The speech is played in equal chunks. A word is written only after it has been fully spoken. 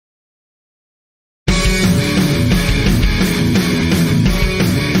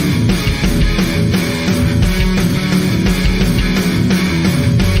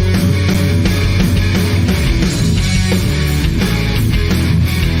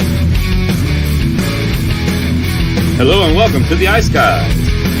Hello and welcome to the Ice Guys,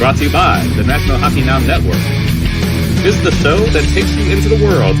 brought to you by the National Hockey Now Network. This is the show that takes you into the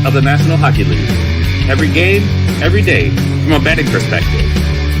world of the National Hockey League. Every game, every day, from a betting perspective.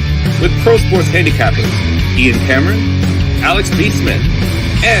 With pro sports handicappers, Ian Cameron, Alex B. Smith,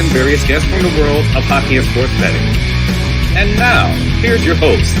 and various guests from the world of hockey and sports betting. And now, here's your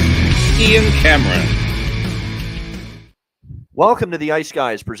host, Ian Cameron. Welcome to the Ice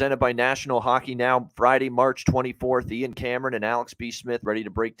Guys, presented by National Hockey Now, Friday, March 24th. Ian Cameron and Alex B. Smith ready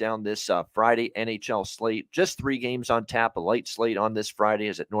to break down this Friday NHL slate. Just 3 games on tap, a light slate on this Friday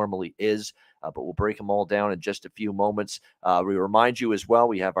as it normally is, but we'll break them all down in just a few moments. We remind you as well,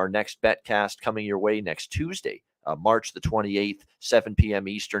 we have our next BetCast coming your way next Tuesday, March the 28th, 7 p.m.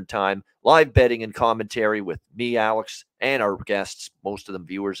 Eastern Time. Live betting and commentary with me, Alex, and our guests, most of them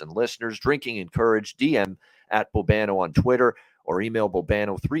viewers and listeners. Drinking encouraged. DM at Bobano on Twitter, or email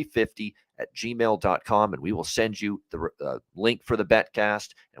bobano350@gmail.com, and we will send you the link for the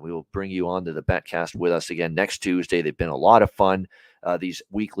BetCast, and we will bring you on to the BetCast with us again next Tuesday. They've been a lot of fun, these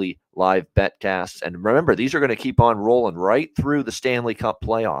weekly live BetCasts. And remember, these are going to keep on rolling right through the Stanley Cup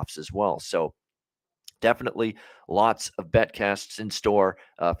playoffs as well. So definitely lots of BetCasts in store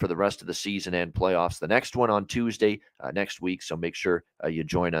for the rest of the season and playoffs. The next one on Tuesday next week, so make sure you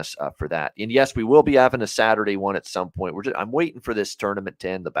join us for that. And yes, we will be having a Saturday one at some point. I'm waiting for this tournament to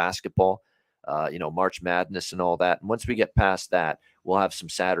end, the basketball, March Madness and all that. And once we get past that, we'll have some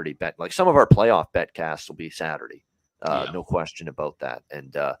Saturday bet. Like some of our playoff BetCasts will be Saturday. No question about that.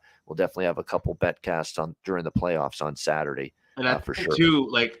 And we'll definitely have a couple BetCasts during the playoffs on Saturday. And I for think sure. too,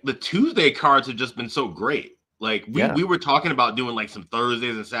 like the Tuesday cards have just been so great. Like we were talking about doing like some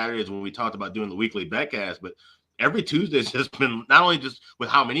Thursdays and Saturdays when we talked about doing the weekly betcast, but every Tuesday's just been not only just with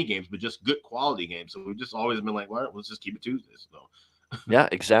how many games, but just good quality games. So we've just always been like, well, let's just keep it Tuesdays. So. Yeah,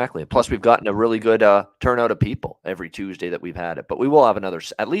 exactly. Plus, we've gotten a really good turnout of people every Tuesday that we've had it. But we will have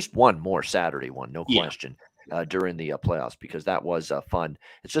at least one more Saturday one, no question. During the playoffs, because that was fun.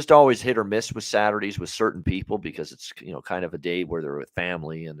 It's just always hit or miss with Saturdays with certain people, because it's kind of a day where they're with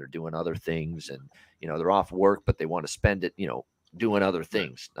family and they're doing other things, and they're off work, but they want to spend it doing other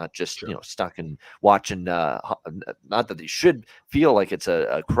things, not just stuck in watching. Not that they should feel like it's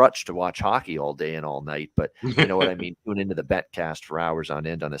a crutch to watch hockey all day and all night, but you know what I mean. Tune into the BetCast for hours on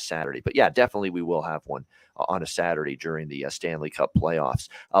end on a Saturday. But yeah, definitely we will have one on a Saturday during the Stanley Cup playoffs.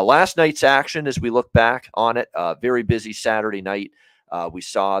 Last night's action, as we look back on it, very busy Saturday night. We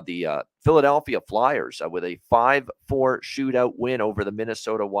saw the Philadelphia Flyers with a 5-4 shootout win over the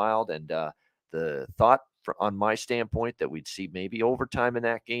Minnesota Wild, and the thought on my standpoint that we'd see maybe overtime in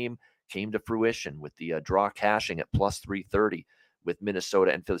that game came to fruition with the draw cashing at plus 330 with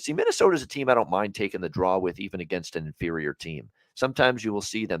Minnesota and Philly. See, Minnesota's a team I don't mind taking the draw with, even against an inferior team. Sometimes you will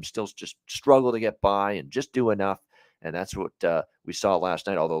see them still just struggle to get by and just do enough, and that's what we saw last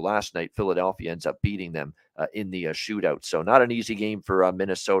night, although last night Philadelphia ends up beating them in the shootout. So not an easy game for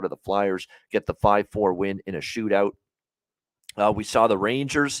Minnesota. The Flyers get the 5-4 win in a shootout. We saw the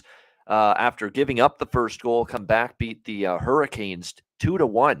Rangers, after giving up the first goal, come back, beat the Hurricanes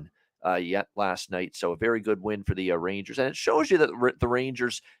 2-1 yet last night. So a very good win for the Rangers. And it shows you that the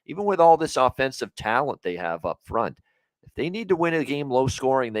Rangers, even with all this offensive talent they have up front, if they need to win a game low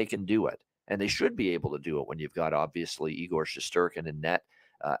scoring, they can do it. And they should be able to do it when you've got, obviously, Igor Shesterkin in net.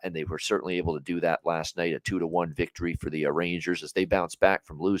 And they were certainly able to do that last night, a 2-1 victory for the Rangers as they bounce back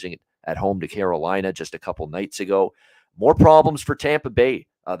from losing at home to Carolina just a couple nights ago. More problems for Tampa Bay.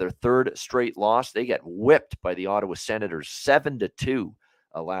 Their third straight loss. They get whipped by the Ottawa Senators 7-2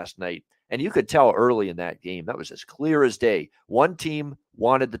 last night. And you could tell early in that game, that was as clear as day. One team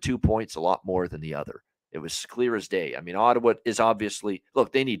wanted the 2 points a lot more than the other. It was clear as day. I mean, Ottawa is obviously,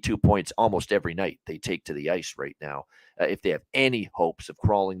 look, they need 2 points almost every night they take to the ice right now if they have any hopes of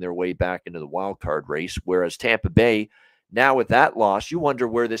crawling their way back into the wild card race. Whereas Tampa Bay, now with that loss, you wonder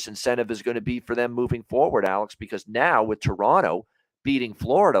where this incentive is going to be for them moving forward, Alex, because now with Toronto beating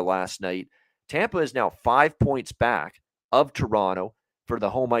Florida last night, Tampa is now 5 points back of Toronto for the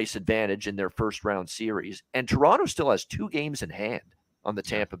home ice advantage in their first round series. And Toronto still has 2 games in hand on the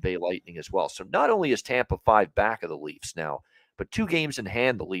Tampa Bay Lightning as well. So not only is Tampa 5 back of the Leafs now, but 2 games in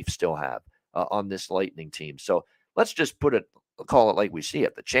hand the Leafs still have on this Lightning team. So let's just call it like we see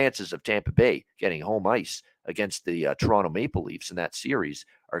it. The chances of Tampa Bay getting home ice against the Toronto Maple Leafs in that series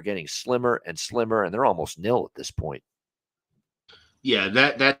are getting slimmer and slimmer, and they're almost nil at this point. Yeah,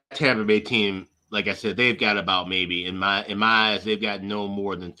 that Tampa Bay team, like I said, they've got about maybe in my eyes, they've got no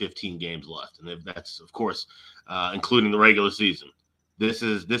more than 15 games left, and that's of course including the regular season.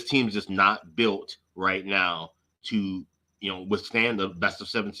 This team's just not built right now to withstand the best of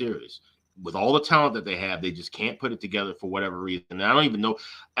 7 series. with all the talent that they have, they just can't put it together for whatever reason. And I don't even know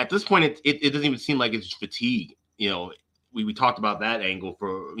at this point. It doesn't even seem like it's fatigue. We talked about that angle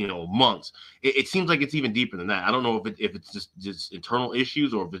for months. It seems like it's even deeper than that. I don't know if it's just internal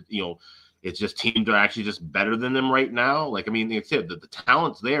issues or if it's just teams are actually just better than them right now. Like I said, the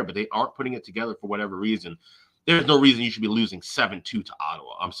talent's there, but they aren't putting it together for whatever reason. There's no reason you should be losing 7-2 to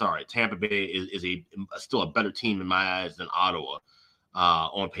Ottawa. I'm sorry, Tampa Bay is still a better team in my eyes than Ottawa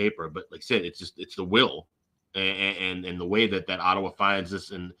on paper. But like I said, it's the will and the way that Ottawa finds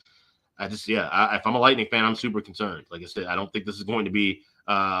this. And if I'm a Lightning fan, I'm super concerned. Like I said, I don't think this is going to be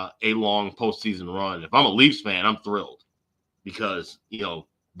a long postseason run. If I'm a Leafs fan, I'm thrilled because,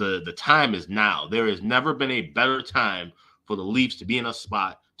 the time is now. There has never been a better time for the Leafs to be in a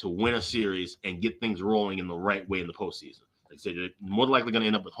spot to win a series and get things rolling in the right way in the postseason. Like I said, they're more likely going to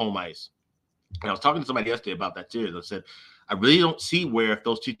end up with home ice. And I was talking to somebody yesterday about that series. I said, I really don't see where if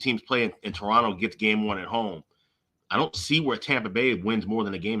those two teams play in Toronto gets game one at home, I don't see where Tampa Bay wins more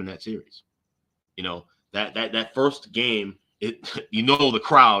than a game in that series. That first game, the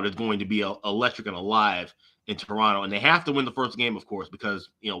crowd is going to be electric and alive in Toronto, and they have to win the first game, of course, because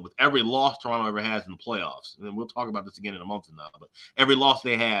with every loss Toronto ever has in the playoffs, and we'll talk about this again in a month from now, but every loss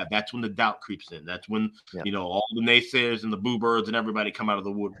they have, that's when the doubt creeps in. That's when all the naysayers and the boo birds and everybody come out of the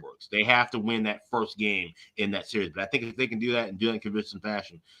woodworks. They have to win that first game in that series. But I think if they can do that and do that in convincing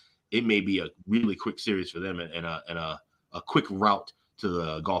fashion, it may be a really quick series for them and a quick route to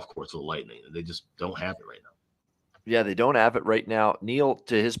the golf course of the Lightning. They just don't have it right now. Yeah, they don't have it right now. Neil,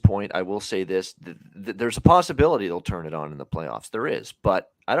 to his point, I will say this. There's a possibility they'll turn it on in the playoffs. There is.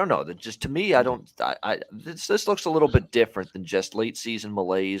 But I don't know. Just to me, this looks a little bit different than just late season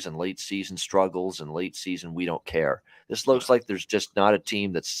malaise and late season struggles and late season we don't care. This looks like there's just not a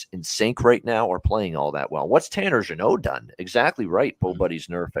team that's in sync right now or playing all that well. What's Tanner Jeannot done? Exactly right, Bo Buddy's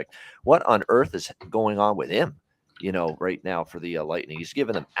Nerfic. What on earth is going on with him, right now for the Lightning? He's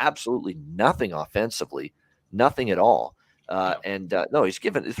given them absolutely nothing offensively. Nothing at all. No, he's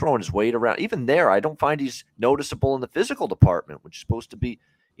throwing his weight around. Even there, I don't find he's noticeable in the physical department, which is supposed to be,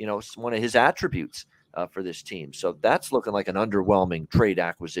 one of his attributes for this team. So that's looking like an underwhelming trade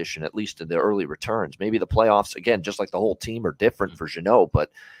acquisition, at least in the early returns. Maybe the playoffs, again, just like the whole team are different for Jeannot, but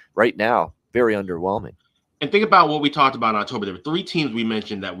right now, very underwhelming. And think about what we talked about in October. There were 3 teams we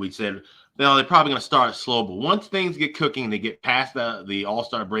mentioned that we said, they're probably going to start slow, but once things get cooking, they get past the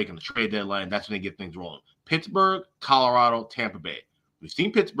All-Star break and the trade deadline, that's when they get things rolling. Pittsburgh, Colorado, Tampa Bay. We've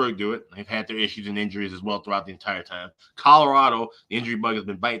seen Pittsburgh do it. They've had their issues and injuries as well throughout the entire time. Colorado, the injury bug has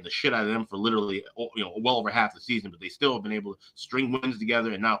been biting the shit out of them for literally, well over half the season, but they still have been able to string wins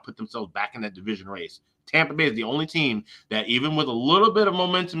together and now put themselves back in that division race. Tampa Bay is the only team that, even with a little bit of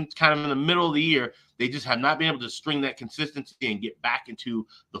momentum kind of in the middle of the year, they just have not been able to string that consistency and get back into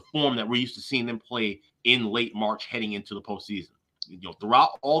the form that we're used to seeing them play in late March heading into the postseason.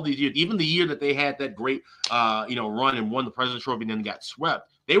 Throughout all these years, even the year that they had that great, run and won the President's Trophy and then got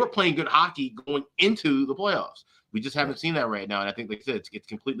swept, they were playing good hockey going into the playoffs. We just haven't seen that right now. And I think, like I said, it's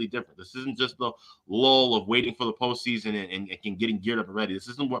completely different. This isn't just the lull of waiting for the postseason and getting geared up and ready. This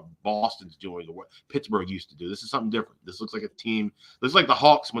isn't what Boston's doing or what Pittsburgh used to do. This is something different. This looks like a team. This is like the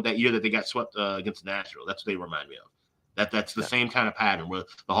Hawks with that year that they got swept against Nashville. That's what they remind me of. That's the same kind of pattern where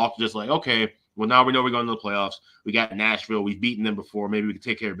the Hawks are just like, okay, well, now we know we're going to the playoffs. We got Nashville. We've beaten them before. Maybe we can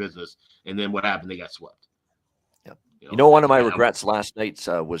take care of business. And then what happened? They got swept. One of my regrets last night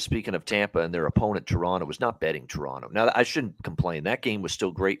was, speaking of Tampa and their opponent, Toronto, was not betting Toronto. Now, I shouldn't complain. That game was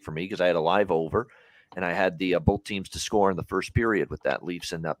still great for me because I had a live over, and I had the both teams to score in the first period with that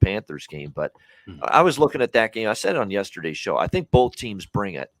Leafs and Panthers game. But I was looking at that game. I said it on yesterday's show. I think both teams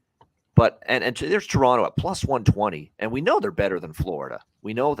bring it. But and there's Toronto at plus 120, and we know they're better than Florida.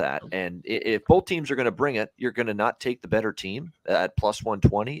 We know that. And if both teams are going to bring it, you're going to not take the better team at plus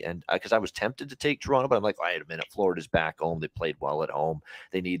 120. And because I was tempted to take Toronto, but I'm like, wait a minute, Florida's back home. They played well at home.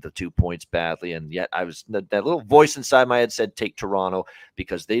 They need the 2 points badly. And yet that little voice inside my head said take Toronto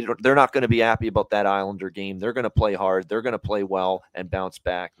because they're not going to be happy about that Islander game. They're going to play hard. They're going to play well and bounce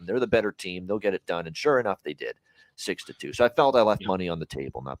back. And they're the better team. They'll get it done. And sure enough, they did. 6-2. So I felt I left money on the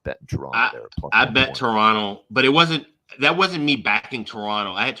table, not betting Toronto. I bet Toronto, but that wasn't me backing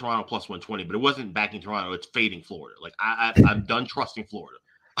Toronto. I had Toronto plus 120, but it wasn't backing Toronto. It's fading Florida. Like I'm done trusting Florida.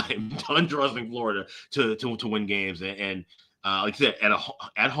 I'm done trusting Florida to win games. And like I said,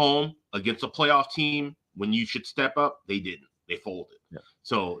 at home against a playoff team, when you should step up, they didn't. They folded. Yeah.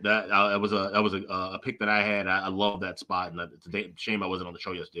 So that was a pick that I had. I love that spot, and it's a shame I wasn't on the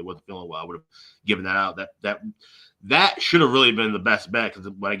show yesterday. I wasn't feeling well. I would have given that out. That should have really been the best bet because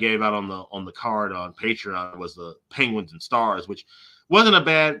what I gave out on the card on Patreon was the Penguins and Stars, which wasn't a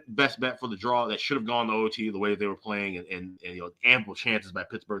bad best bet for the draw. That should have gone to OT the way they were playing, and ample chances by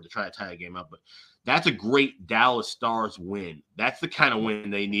Pittsburgh to try to tie the game up. But that's a great Dallas Stars win. That's the kind of win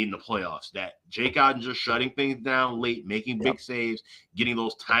they need in the playoffs. That Jake Ottinger shutting things down late, making big saves, getting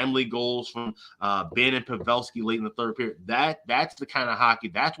those timely goals from Ben and Pavelski late in the third period. That's the kind of hockey.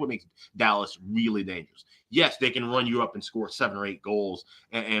 That's what makes Dallas really dangerous. Yes, they can run you up and score 7 or 8 goals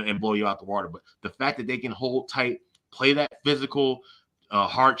and blow you out the water. But the fact that they can hold tight, play that physical,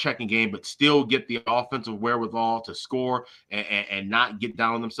 hard checking game, but still get the offensive wherewithal to score and not get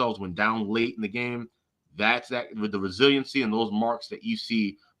down on themselves when down late in the game. That's that with the resiliency and those marks that you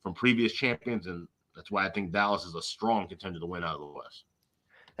see from previous champions. And that's why I think Dallas is a strong contender to win out of the West.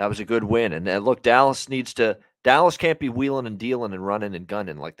 That was a good win. And look, Dallas can't be wheeling and dealing and running and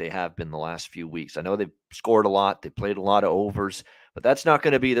gunning like they have been the last few weeks. I know they've scored a lot. They played a lot of overs, but that's not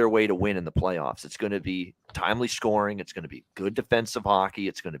going to be their way to win in the playoffs. It's going to be timely scoring. It's going to be good defensive hockey.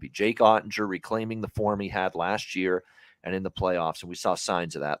 It's going to be Jake Ottinger reclaiming the form he had last year and in the playoffs. And we saw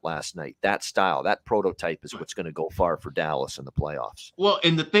signs of that last night. That style, that prototype is what's going to go far for Dallas in the playoffs. Well,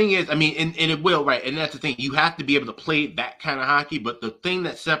 and the thing is, I mean, and it will, right? And that's the thing. You have to be able to play that kind of hockey. But the thing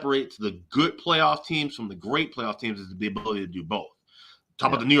that separates the good playoff teams from the great playoff teams is the ability to do both. Talk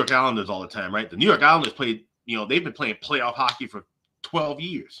about the New York Islanders all the time, right? The New York Islanders played, they've been playing playoff hockey for 12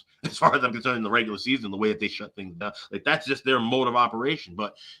 years, as far as I'm concerned, in the regular season, the way that they shut things down. Like, that's just their mode of operation.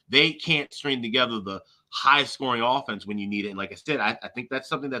 But they can't string together the high-scoring offense when you need it. And like I said, I think that's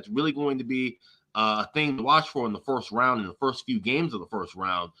something that's really going to be a thing to watch for in the first round, in the first few games of the first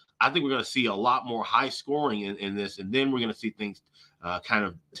round. I think we're going to see a lot more high scoring in this, and then we're going to see things kind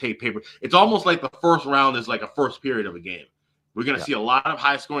of take paper. It's almost like the first round is like a first period of a game. We're going to see a lot of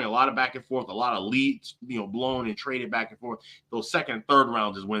high scoring, a lot of back and forth, a lot of leads, blown and traded back and forth. Those second and third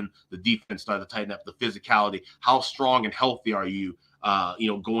rounds is when the defense starts to tighten up, the physicality. How strong and healthy are you,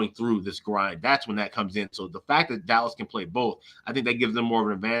 going through this grind? That's when that comes in. So the fact that Dallas can play both, I think that gives them more of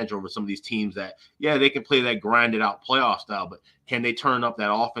an advantage over some of these teams that, they can play that grinded out playoff style, but can they turn up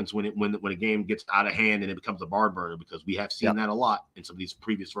that offense when a game gets out of hand and it becomes a barn burner? Because we have seen that a lot in some of these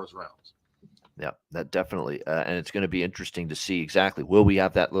previous first rounds. Yeah, that definitely. And it's going to be interesting to see exactly, will we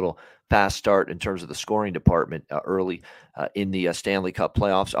have that little fast start in terms of the scoring department early in the Stanley Cup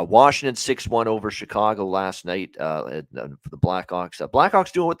playoffs. Washington 6-1 over Chicago last night for the Blackhawks.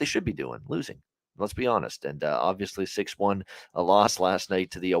 Blackhawks doing what they should be doing, losing. Let's be honest. And obviously 6-1 loss last night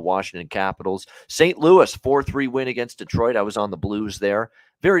to the Washington Capitals. St. Louis 4-3 win against Detroit. I was on the Blues there.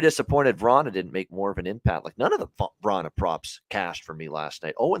 Very disappointed Vrana didn't make more of an impact. Like, none of the Vrana props cashed for me last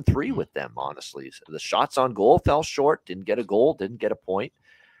night. 0-3 with them, honestly. The shots on goal fell short. Didn't get a goal. Didn't get a point.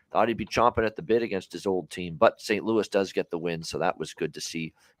 Thought he'd be chomping at the bit against his old team. But St. Louis does get the win, so that was good to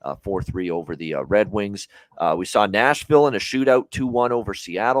see. 4-3 over the Red Wings. We saw Nashville in a shootout, 2-1 over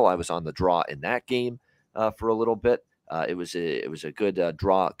Seattle. I was on the draw in that game for a little bit. It was a good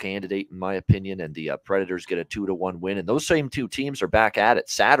draw candidate, in my opinion, and the Predators get a 2-1 win. And those same two teams are back at it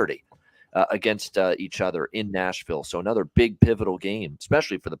Saturday against each other in Nashville. So another big pivotal game,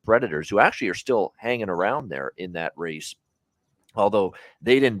 especially for the Predators, who actually are still hanging around there in that race. Although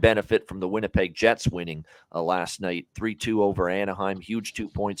they didn't benefit from the Winnipeg Jets winning last night, 3-2 over Anaheim. Huge 2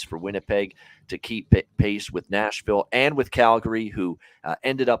 points for Winnipeg to keep pace with Nashville and with Calgary, who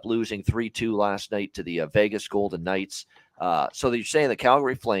ended up losing 3-2 last night to the Vegas Golden Knights. So you're saying the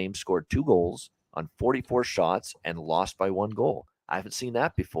Calgary Flames scored 2 goals on 44 shots and lost by 1 goal. I haven't seen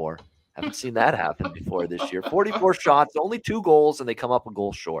that before. Haven't seen that happen before this year. 44 shots, only 2 goals, and they come up a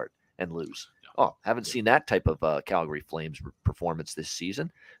goal short and lose. Oh, haven't seen that type of Calgary Flames performance this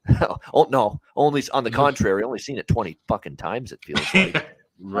season. Oh, no, only on the contrary, only seen it 20 fucking times, it feels like.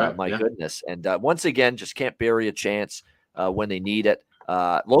 My goodness. And once again, just can't bury a chance when they need it.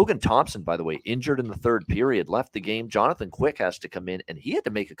 Logan Thompson, by the way, injured in the third period, left the game. Jonathan Quick has to come in, and he had to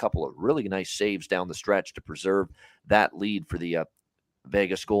make a couple of really nice saves down the stretch to preserve that lead for the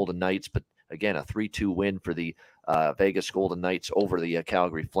Vegas Golden Knights. But again, a 3-2 win for the Vegas Golden Knights over the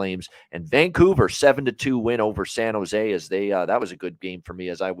Calgary Flames. And Vancouver 7-2 win over San Jose, as they that was a good game for me,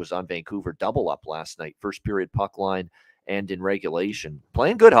 as I was on Vancouver double up last night, first period puck line and in regulation,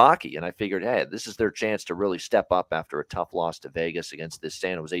 playing good hockey. And I figured, hey, this is their chance to really step up after a tough loss to Vegas against this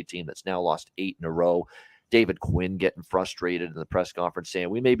San Jose team that's now lost 8 in a row. David Quinn getting frustrated in the press conference saying,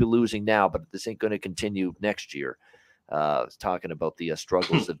 we may be losing now, but this ain't going to continue next year. Talking about the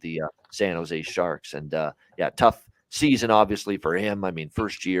struggles of the San Jose Sharks. And tough season, obviously, for him. I mean,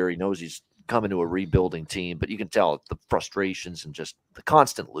 first year, he knows he's coming to a rebuilding team, but you can tell the frustrations and just the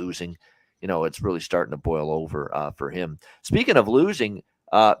constant losing. It's really starting to boil over for him. Speaking of losing,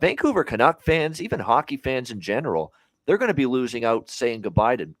 Vancouver Canuck fans, even hockey fans in general, they're going to be losing out, saying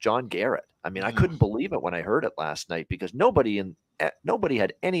goodbye to John Garrett. I mean, I couldn't believe it when I heard it last night, because nobody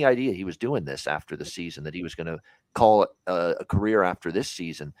had any idea he was doing this after the season, that he was going to call it a career after this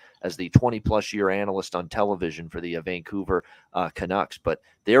season as the 20-plus year analyst on television for the Vancouver Canucks. But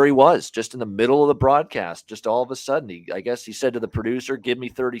there he was, just in the middle of the broadcast. Just all of a sudden, I guess he said to the producer, "Give me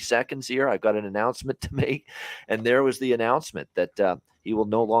 30 seconds here. I've got an announcement to make." And there was the announcement that he will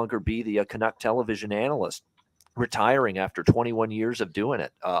no longer be the Canuck television analyst, retiring after 21 years of doing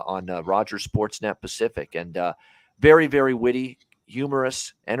it on Rogers Sportsnet Pacific. And very, very witty,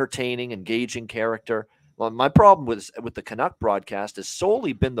 humorous, entertaining, engaging character. Well, my problem with the Canuck broadcast has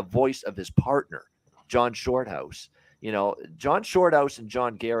solely been the voice of his partner, John Shorthouse. John Shorthouse and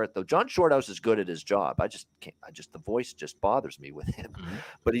John Garrett, though John Shorthouse is good at his job. The voice just bothers me with him. Mm-hmm.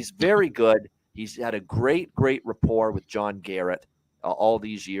 But he's very good. He's had a great, great rapport with John Garrett all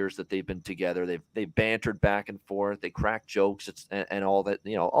these years that they've been together. They've bantered back and forth. They crack jokes and all that,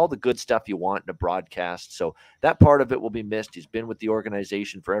 all the good stuff you want in a broadcast. So that part of it will be missed. He's been with the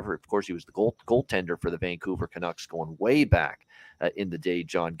organization forever. Of course, he was the goaltender for the Vancouver Canucks going way back in the day,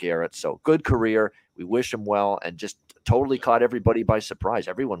 John Garrett. So good career. We wish him well, and just totally caught everybody by surprise.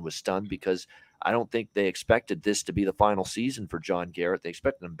 Everyone was stunned, because I don't think they expected this to be the final season for John Garrett. They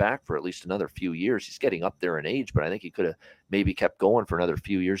expected him back for at least another few years. He's getting up there in age, but I think he could have maybe kept going for another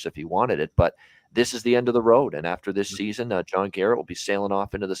few years if he wanted it. But this is the end of the road. And after this season, John Garrett will be sailing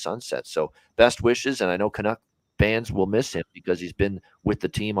off into the sunset. So best wishes. And I know Canuck fans will miss him, because he's been with the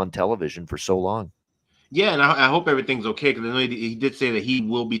team on television for so long. Yeah, and I hope everything's okay, because I know he did say that he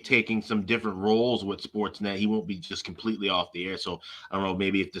will be taking some different roles with Sportsnet. He won't be just completely off the air. So I don't know,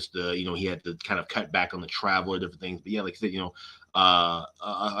 maybe if just he had to kind of cut back on the travel or different things. But yeah, like I said,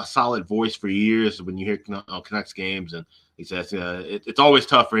 a solid voice for years when you hear Canucks games, and he says it's always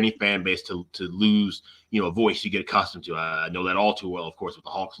tough for any fan base to lose a voice you get accustomed to. I know that all too well, of course, with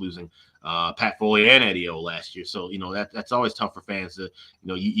the Hawks losing Pat Foley and Eddie O last year. So that's always tough for fans to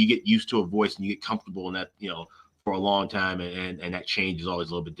you get used to a voice and you get comfortable in that for a long time, and that change is always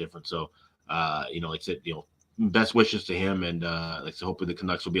a little bit different. So like I said, best wishes to him, and like I said, hopefully the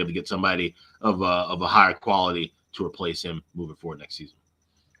Canucks will be able to get somebody of a higher quality to replace him moving forward next season.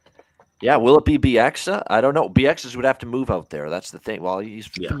 Yeah, will it be Bieksa? I don't know. Bieksa would have to move out there. That's the thing. Well, he's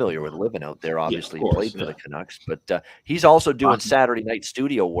familiar with living out there, obviously. He played for the Canucks. But he's also doing Saturday night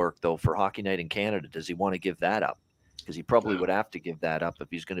studio work, though, for Hockey Night in Canada. Does he want to give that up? Because he probably would have to give that up if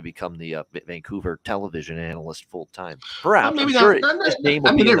he's going to become the Vancouver television analyst full-time. Perhaps. Well, maybe his name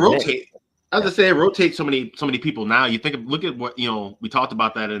will be they rotate. I was going to say, it rotates so many people now. You look at what, we talked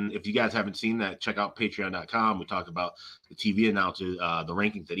about that. And if you guys haven't seen that, check out patreon.com. We talked about the TV announcers, the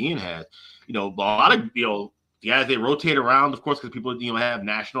rankings that Ian has. A lot of, the guys, they rotate around, of course, because people, have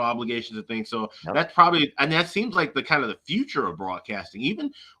national obligations and things. So that's probably, and that seems like the kind of the future of broadcasting.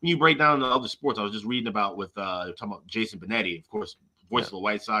 Even when you break down the other sports, I was just reading about talking about Jason Benetti, of course, voice of the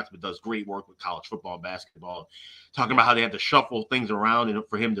White Sox, but does great work with college football and basketball, talking about how they have to shuffle things around and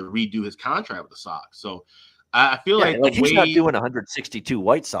for him to redo his contract with the Sox. So I feel like he's not doing 162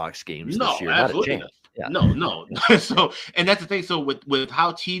 White Sox games this year. Absolutely not a chance. Yeah. No. So, and that's the thing. So with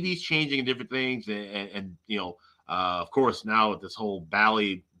how TV's changing and different things, and of course now with this whole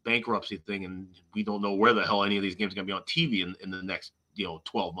Bally bankruptcy thing, and we don't know where the hell any of these games are going to be on TV in the next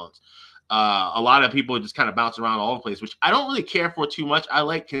 12 months. A lot of people just kind of bounce around all over the place, which I don't really care for too much. I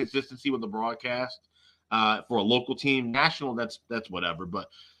like consistency with the broadcast for a local team. National, that's whatever. But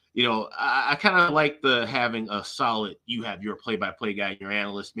I kind of like having a solid. You have your play-by-play guy, your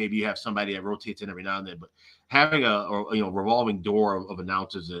analyst. Maybe you have somebody that rotates in every now and then. But having a revolving door of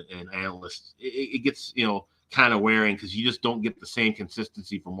announcers and analysts, it gets kind of wearing, because you just don't get the same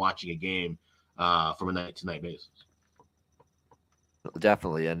consistency from watching a game from a night-to-night basis.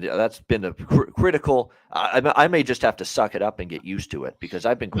 Definitely, and that's been a critical. I may just have to suck it up and get used to it, because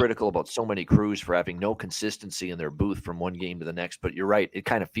I've been critical about so many crews for having no consistency in their booth from one game to the next. But you're right; it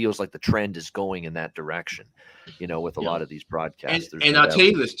kind of feels like the trend is going in that direction, with a lot of these broadcasts. And I'll tell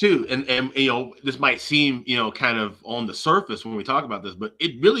you this too, and this might seem kind of on the surface when we talk about this, but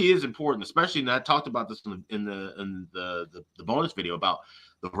it really is important, especially. And I talked about this in the bonus video about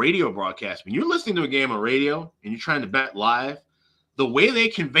the radio broadcast. When you're listening to a game on radio and you're trying to bet live, the way they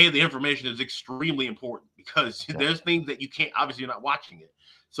convey the information is extremely important, because there's things that you can't, obviously you're not watching it.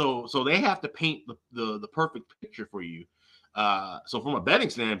 So they have to paint the perfect picture for you. So from a betting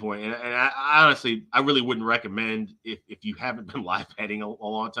standpoint, and I honestly, I really wouldn't recommend, if you haven't been live betting a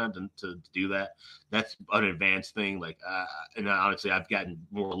long time, to do that. That's an advanced thing. And honestly, I've gotten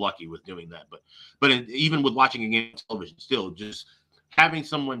more lucky with doing that. But even with watching a game on television, still just having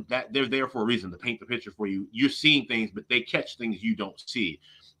someone that they're there for a reason to paint the picture for you. You're seeing things, but they catch things you don't see.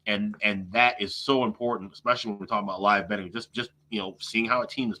 And that is so important, especially when we're talking about live betting, just seeing how a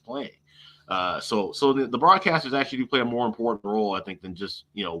team is playing. So the broadcasters actually do play a more important role, I think, than just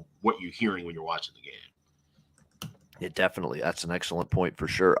what you're hearing when you're watching the game. Yeah, definitely. That's an excellent point for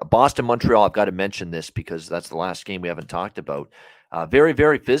sure. Boston, Montreal, I've got to mention this because that's the last game we haven't talked about. Very,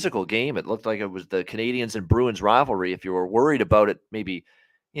 very physical game. It looked like it was the Canadiens and Bruins rivalry. If you were worried about it, maybe,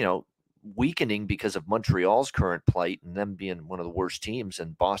 weakening because of Montreal's current plight and them being one of the worst teams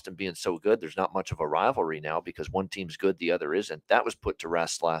and Boston being so good, there's not much of a rivalry now because one team's good, the other isn't. That was put to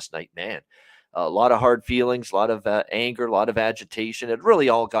rest last night, man. A lot of hard feelings, a lot of anger, a lot of agitation. It really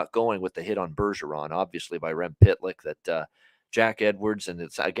all got going with the hit on Bergeron, obviously by Rem Pitlick, that Jack Edwards, and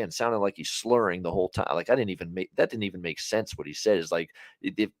it's again sounded like he's slurring the whole time. Like that didn't even make sense what he said. Is like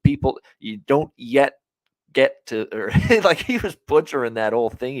if people you don't yet get to, or like he was butchering that whole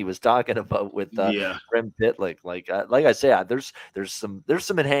thing he was talking about with Rem Pitlick. Like I say, there's some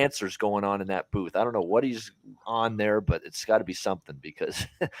enhancers going on in that booth. I don't know what he's on there, but it's got to be something because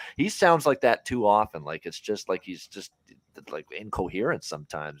he sounds like that too often. Like it's just like he's just like incoherent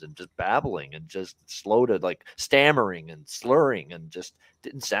sometimes and just babbling and just slow to like stammering and slurring and just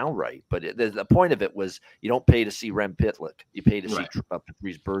didn't sound right. But the point of it was you don't pay to see Rem Pitlick. You pay to see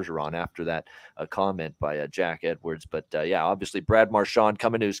Patrice Bergeron after that comment by Jack Edwards. But obviously Brad Marchand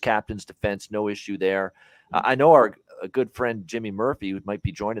coming to his captain's defense, no issue there. I know our good friend Jimmy Murphy, who might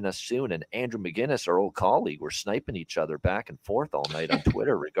be joining us soon, and Andrew McGinnis, our old colleague, were sniping each other back and forth all night on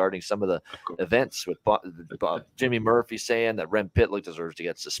Twitter regarding some of the events with Jimmy Murphy saying that Rem Pitlick deserves to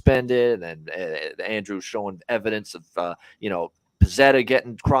get suspended, and Andrew showing evidence of, Pizzetta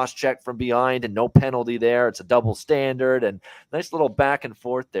getting cross-checked from behind and no penalty there. It's a double standard and nice little back and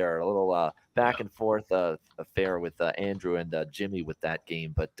forth there, a little back and forth affair with Andrew and Jimmy with that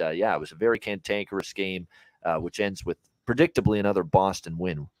game. But it was a very cantankerous game, which ends with predictably another Boston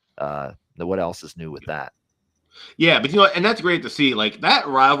win. What else is new with that? Yeah, but and that's great to see. Like that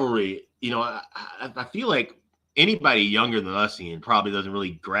rivalry, I feel like anybody younger than us, Ian, probably doesn't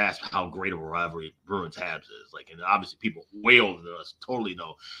really grasp how great of a rivalry Bruins Habs is. Like, and obviously people way older than us totally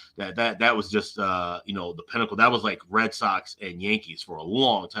know that was just the pinnacle. That was like Red Sox and Yankees for a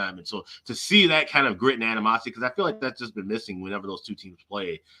long time. And so to see that kind of grit and animosity, because I feel like that's just been missing whenever those two teams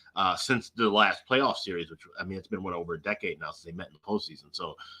play since the last playoff series, which it's been over a decade now since they met in the postseason.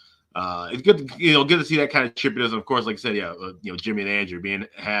 So it's good, good to see that kind of chippiness. Of course, like I said, Jimmy and Andrew being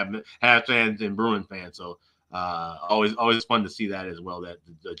Habs fans and Bruin fans. So always fun to see that as well, that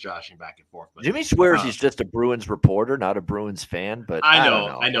the joshing back and forth. But Jimmy swears he's just a Bruins reporter, not a Bruins fan. But I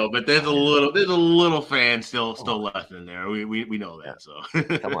know, but there's a little fan still left in there. We know that. So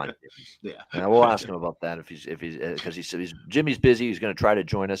come on, yeah. We'll ask him about that if he's because he said Jimmy's busy. He's going to try to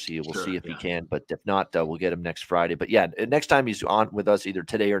join us. We'll see if he can, but if not, we'll get him next Friday. But next time he's on with us, either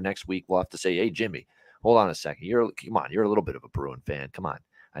today or next week, we'll have to say, hey, Jimmy, hold on a second. You're a little bit of a Bruin fan. Come on.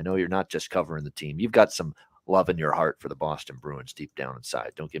 I know you're not just covering the team. You've got some love in your heart for the Boston Bruins deep down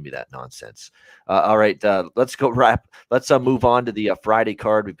inside. Don't give me that nonsense. All right, let's go wrap. Let's move on to the Friday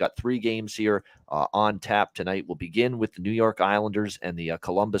card. We've got 3 games here on tap tonight. We'll begin with the New York Islanders and the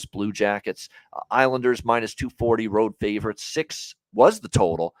Columbus Blue Jackets. Islanders minus 240 road favorites. 6 was the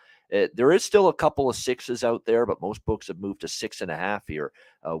total. There is still a couple of 6s out there, but most books have moved to 6.5 here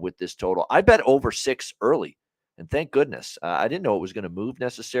with this total. I bet over 6 early. And thank goodness. I didn't know it was going to move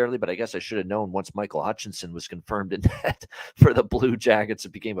necessarily, but I guess I should have known once Michael Hutchinson was confirmed in net for the Blue Jackets.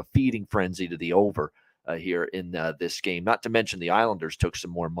 It became a feeding frenzy to the over here in this game. Not to mention the Islanders took some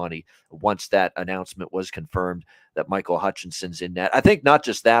more money once that announcement was confirmed that Michael Hutchinson's in net. I think not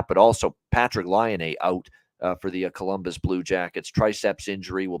just that, but also Patrick Laine out for the Columbus Blue Jackets. Triceps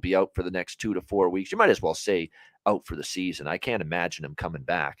injury, will be out for the next 2 to 4 weeks. You might as well say out for the season. I can't imagine him coming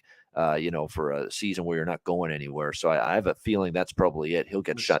back. For a season where you're not going anywhere. So I have a feeling that's probably it. He'll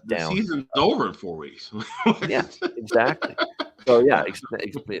get shut down. The season's over in 4 weeks. Yeah, exactly. So, that's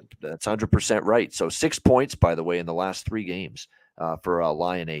 100% right. So 6 points, by the way, in the last 3 games for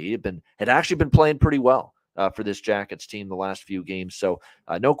Laine. He had actually been playing pretty well for this Jackets team the last few games. So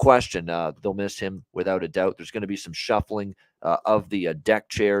no question, they'll miss him without a doubt. There's going to be some shuffling of the deck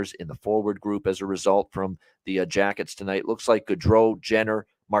chairs in the forward group as a result from the Jackets tonight. Looks like Gaudreau, Jenner,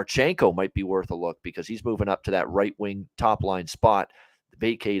 Marchenko might be worth a look because he's moving up to that right wing top line spot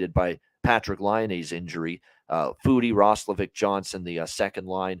vacated by Patrick Laine's injury. Foudy, Roslovic, Johnson, the second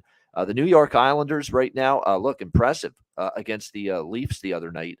line The New York Islanders right now look impressive against the Leafs the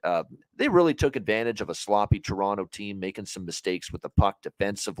other night. They really took advantage of a sloppy Toronto team, making some mistakes with the puck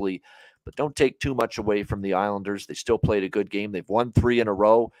defensively, but don't take too much away from the Islanders. They still played a good game. They've won 3 in a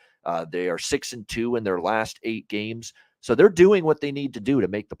row. They are 6-2 in their last 8 games. So they're doing what they need to do to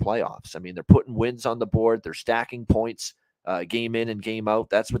make the playoffs. I mean, they're putting wins on the board. They're stacking points game in and game out.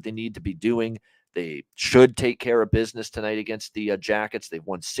 That's what they need to be doing. They should take care of business tonight against the Jackets. They've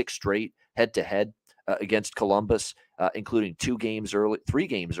won 6 straight head-to-head against Columbus, including 3 games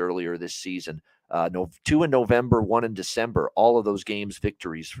earlier this season. 2 in November, 1 in December. All of those games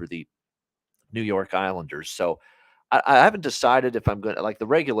victories for the New York Islanders. So I haven't decided if I'm going to, like, the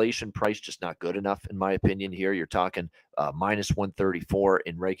regulation price, just not good enough, in my opinion here. You're talking minus 134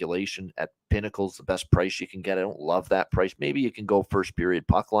 in regulation at Pinnacle's the best price you can get. I don't love that price. Maybe you can go first period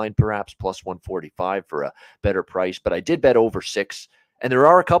puck line, perhaps, plus 145 for a better price. But I did bet over 6, and there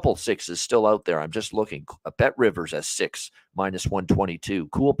are a couple 6s still out there. I'm just looking. Bet Rivers has 6, minus 122.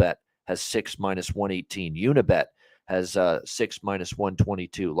 Cool Bet has 6, minus 118. Unibet has 6, minus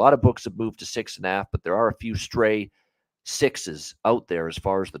 122. A lot of books have moved to 6.5, but there are a few stray 6s out there as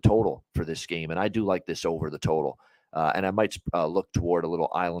far as the total for this game. And I do like this over the total. And I might look toward a little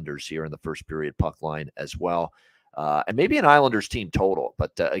Islanders here in the first period puck line as well. And maybe an Islanders team total.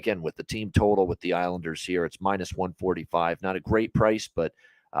 But again, with the team total with the Islanders here, it's minus 145. Not a great price, but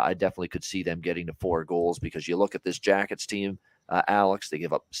I definitely could see them getting to 4 goals, because you look at this Jackets team, Alex, they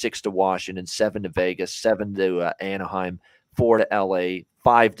give up 6 to Washington, 7 to Vegas, 7 to Anaheim, 4 to LA,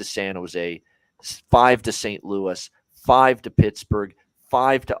 5 to San Jose, 5 to St. Louis, 5 to Pittsburgh,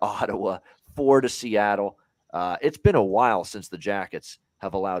 5 to Ottawa, 4 to Seattle. It's been a while since the Jackets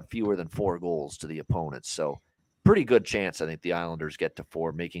have allowed fewer than 4 goals to the opponents. So pretty good chance, I think, the Islanders get to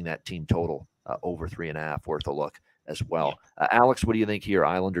 4, making that team total over 3.5 worth a look as well. Yeah. Alex, what do you think here?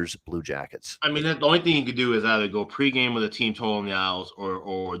 Islanders, Blue Jackets. I mean, the only thing you could do is either go pregame with a team total in the Isles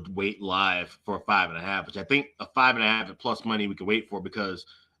or wait live for a 5.5, which I think a 5.5 at plus money we could wait for, because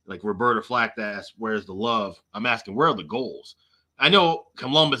like Roberta Flack asked, where's the love? I'm asking, where are the goals? I know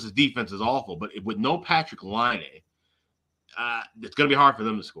Columbus's defense is awful, but with no Patrick Laine, it's going to be hard for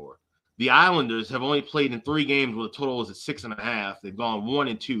them to score. The Islanders have only played in 3 games where the total is at 6.5. They've gone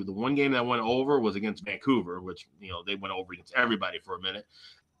 1-2. The one game that went over was against Vancouver, which, they went over against everybody for a minute.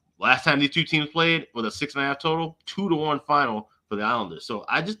 Last time these 2 teams played with a 6.5 total, 2-1 final for the Islanders. So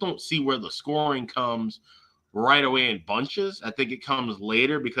I just don't see where the scoring comes right away in bunches. I think it comes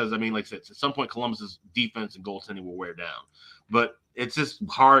later because, like I said, at some point Columbus's defense and goaltending will wear down. But it's just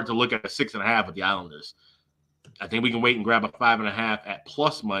hard to look at a 6.5 with the Islanders. I think we can wait and grab a 5.5 at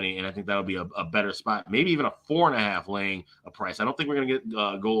plus money, and I think that'll be a better spot. Maybe even a 4.5 laying a price. I don't think we're going to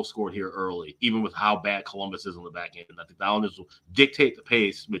get goals scored here early, even with how bad Columbus is on the back end. I think the Islanders will dictate the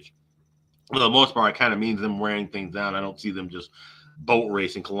pace, which for the most part kind of means them wearing things down. I don't see them just boat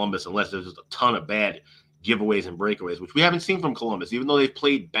racing Columbus unless there's just a ton of bad giveaways and breakaways, which we haven't seen from Columbus. Even though they've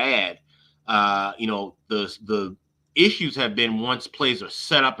played bad, the issues have been once plays are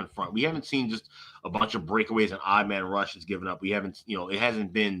set up in front. We haven't seen just a bunch of breakaways and odd man rushes given up. We haven't, it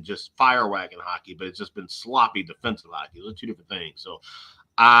hasn't been just fire wagon hockey, but it's just been sloppy defensive hockey. Those are 2 different things. So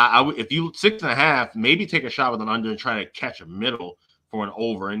if you 6.5, maybe take a shot with an under and try to catch a middle for an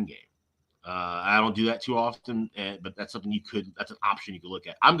over in game. I don't do that too often, but that's something that's an option you could look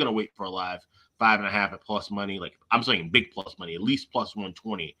at. I'm going to wait for a live 5.5 at plus money. Like I'm saying big plus money, at least plus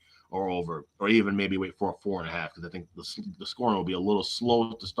 120 or over, or even maybe wait for a 4.5, because I think the scoring will be a little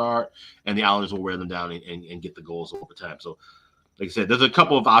slow to start, and the Islanders will wear them down and get the goals over time. So, like I said, there's a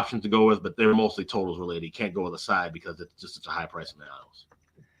couple of options to go with, but they're mostly totals related. You can't go with a side because it's just such a high price in the Isles.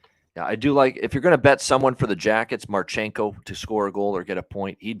 Yeah, I do like, if you're going to bet someone for the Jackets, Marchenko to score a goal or get a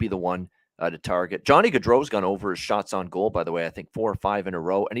point, he'd be the one to target. Johnny Gaudreau's gone over his shots on goal, by the way, I think 4 or 5 in a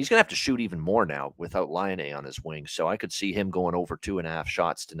row, and he's going to have to shoot even more now without Laine on his wing. So I could see him going over 2.5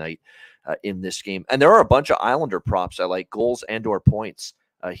 shots tonight in this game. And there are a bunch of Islander props I like, goals and or points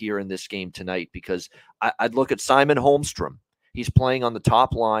here in this game tonight, because I'd look at Simon Holmstrom. He's playing on the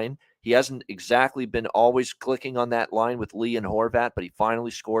top line. He hasn't exactly been always clicking on that line with Lee and Horvat, but he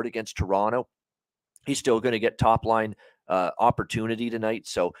finally scored against Toronto. He's still going to get top line opportunity tonight.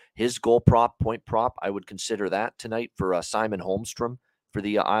 So his goal prop, point prop, I would consider that tonight for Simon Holmstrom for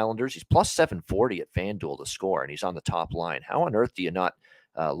the Islanders. He's plus 740 at FanDuel to score, and he's on the top line. How on earth do you not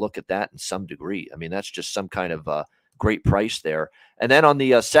look at that in some degree? I mean, that's just some kind of great price there. And then on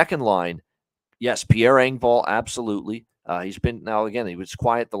the second line, yes, Pierre Engvall, absolutely. He's been, now again, he was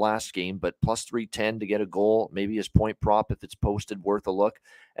quiet the last game, but plus 310 to get a goal, maybe his point prop, if it's posted, worth a look.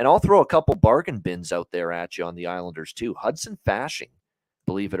 And I'll throw a couple bargain bins out there at you on the Islanders too. Hudson Fasching,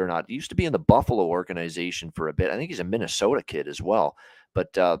 believe it or not. He used to be in the Buffalo organization for a bit. I think he's a Minnesota kid as well.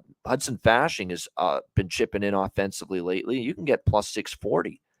 But Hudson Fasching has been chipping in offensively lately. You can get plus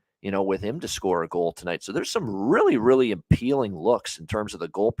 640, with him to score a goal tonight. So there's some really, really appealing looks in terms of the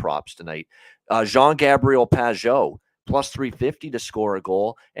goal props tonight. Jean-Gabriel Pageau, plus 350 to score a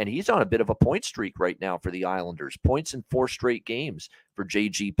goal, and he's on a bit of a point streak right now for the Islanders. Points in 4 straight games for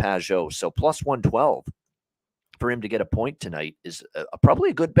JG Pageau. So plus 112 for him to get a point tonight is probably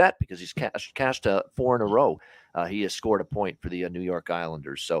a good bet because he's cashed 4 in a row. He has scored a point for the New York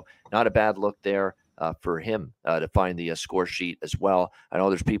Islanders. So not a bad look there for him to find the score sheet as well. I know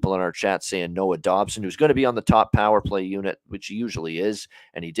there's people in our chat saying Noah Dobson, who's going to be on the top power play unit, which he usually is.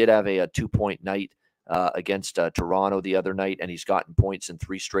 And he did have a 2-point night against Toronto the other night, and he's gotten points in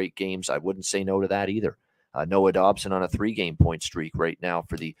 3 straight games. I wouldn't say no to that either. Noah Dobson on a 3-game point streak right now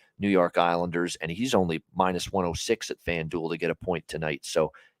for the New York Islanders, and he's only minus 106 at FanDuel to get a point tonight.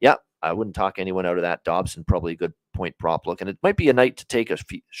 So, yeah, I wouldn't talk anyone out of that. Dobson, probably a good point prop look, and it might be a night to take a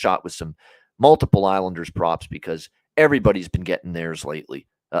shot with some multiple Islanders props because everybody's been getting theirs lately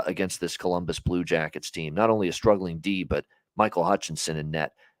against this Columbus Blue Jackets team. Not only a struggling D, but Michael Hutchinson in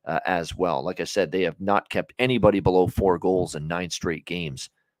net as well. Like I said, they have not kept anybody below 4 goals in 9 straight games.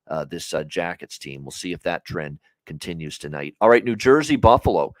 This Jackets team. We'll see if that trend continues tonight. All right, New Jersey,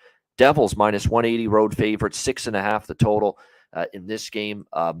 Buffalo. Devils minus 180 road favorite, 6.5 the total in this game.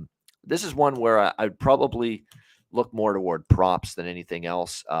 This is one where I'd probably look more toward props than anything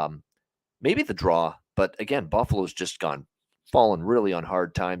else. Maybe the draw, but again, Buffalo's just fallen really on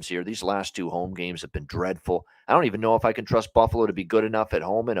hard times here. These last 2 home games have been dreadful. I don't even know if I can trust Buffalo to be good enough at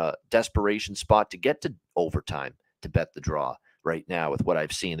home in a desperation spot to get to overtime to bet the draw right now with what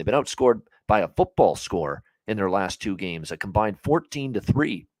I've seen. They've been outscored by a football score in their last 2 games, a combined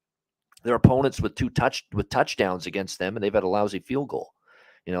 14-3. Their opponents with touchdowns against them, and they've had a lousy field goal.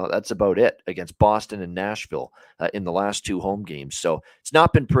 That's about it against Boston and Nashville in the last 2 home games. So it's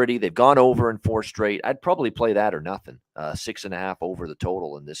not been pretty. They've gone over in 4 straight. I'd probably play that or nothing. 6.5 over the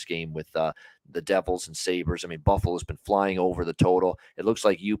total in this game with the Devils and Sabres. I mean, Buffalo's been flying over the total. It looks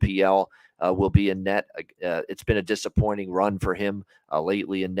like UPL will be in net. It's been a disappointing run for him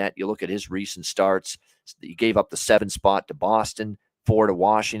lately in net. You look at his recent starts. He gave up the 7 spot to Boston, 4 to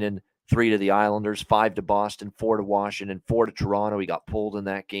Washington, 3 to the Islanders, 5 to Boston, 4 to Washington, 4 to Toronto. He got pulled in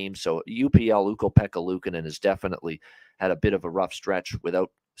that game. So UPL, Ukko-Pekka Luukkonen has definitely had a bit of a rough stretch without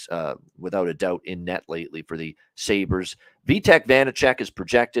a doubt in net lately for the Sabres. Vitek Vanacek is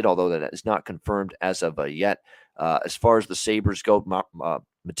projected, although that is not confirmed as of yet. As far as the Sabres go,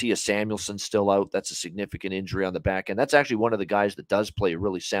 Matthias Samuelson's still out. That's a significant injury on the back end. That's actually one of the guys that does play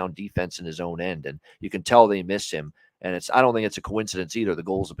really sound defense in his own end, and you can tell they miss him. And I don't think it's a coincidence either. The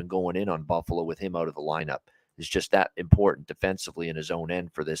goals have been going in on Buffalo with him out of the lineup. It's just that important defensively in his own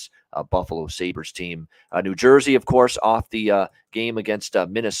end for this Buffalo Sabres team. New Jersey, of course, off the game against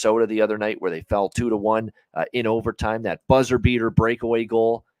Minnesota the other night where they fell 2-1 in overtime. That buzzer beater breakaway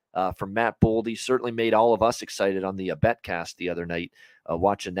goal from Matt Boldy certainly made all of us excited on the BetCast the other night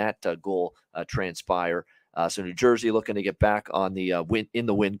watching that goal transpire. So New Jersey looking to get back on the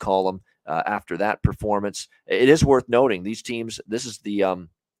win column after that performance. It is worth noting these teams, this is the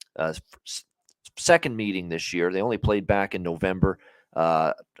second meeting this year. They only played back in November.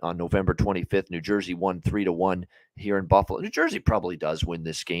 On November 25th, New Jersey won 3-1 here in Buffalo. New Jersey probably does win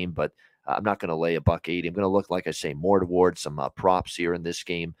this game, but I'm not going to lay $1.80. I'm going to look, like I say, more towards some props here in this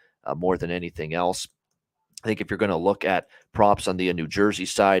game more than anything else. I think if you're going to look at props on the New Jersey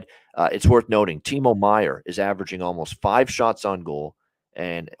side, it's worth noting Timo Meier is averaging almost 5 shots on goal,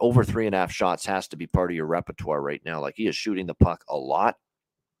 and over 3.5 shots has to be part of your repertoire right now. Like, he is shooting the puck a lot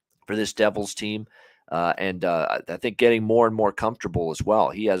for this Devils team. And I think getting more and more comfortable as well.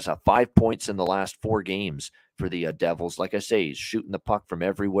 He has 5 points in the last 4 games for the Devils. Like I say, he's shooting the puck from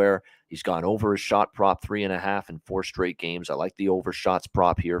everywhere. He's gone over his shot prop 3.5 in 4 straight games. I like the over shots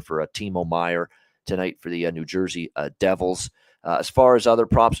prop here for Timo Meier tonight for the New Jersey Devils. As far as other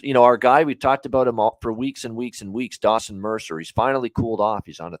props, our guy, we talked about him all for weeks and weeks and weeks, Dawson Mercer. He's finally cooled off.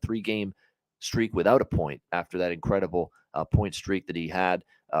 He's on a 3-game streak without a point after that incredible point streak that he had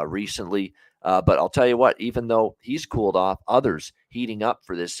recently. But I'll tell you what, even though he's cooled off, others heating up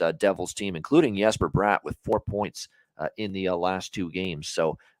for this Devils team, including Jesper Bratt with 4 points in the last 2 games.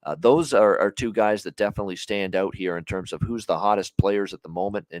 So those are 2 guys that definitely stand out here in terms of who's the hottest players at the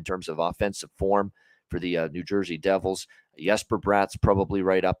moment in terms of offensive form for the New Jersey Devils. Jesper Bratt's probably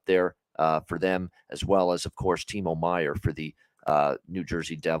right up there for them, as well as, of course, Timo Meier for the New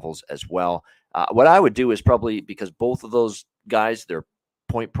Jersey Devils as well. What I would do is probably, because both of those guys, their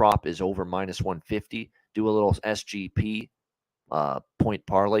point prop is over -150, do a little SGP point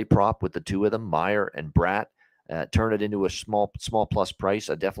parlay prop with the two of them, Meyer and Bratt. Turn it into a small plus price.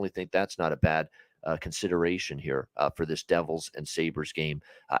 I definitely think that's not a bad consideration here for this Devils and Sabres game.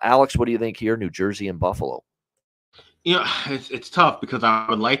 Alex, what do you think here? New Jersey and Buffalo. It's tough because I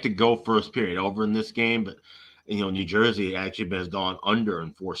would like to go first period over in this game, but New Jersey actually has gone under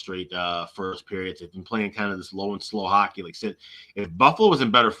in 4 straight first periods. They've been playing kind of this low and slow hockey. Like I said, if Buffalo was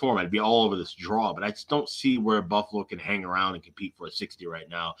in better form, I'd be all over this draw, but I just don't see where Buffalo can hang around and compete for a 60 right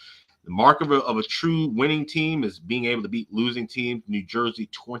now. The mark of a true winning team is being able to beat losing teams. New Jersey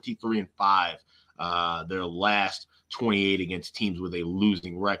 23-5. Their last 28 against teams with a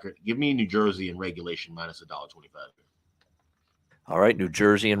losing record. Give me New Jersey in regulation minus $1.25. All right, New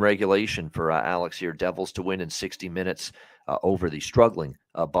Jersey in regulation for Alex here. Devils to win in 60 minutes over the struggling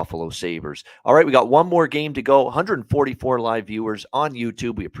Buffalo Sabres. All right, we got one more game to go. 144 live viewers on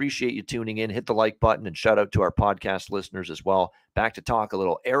YouTube. We appreciate you tuning in. Hit the like button and shout out to our podcast listeners as well. Back to talk a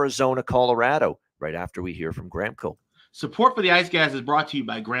little Arizona, Colorado right after we hear from Gramco. Support for the Ice Guys is brought to you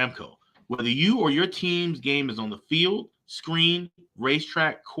by Gramco. Whether you or your team's game is on the field, screen,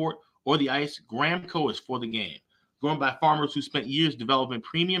 racetrack, court, or the ice, Gramco is for the game. Grown by farmers who spent years developing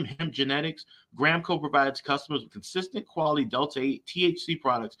premium hemp genetics, Gramco provides customers with consistent quality Delta-8 THC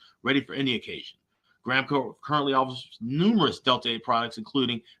products ready for any occasion. Gramco currently offers numerous Delta-8 products,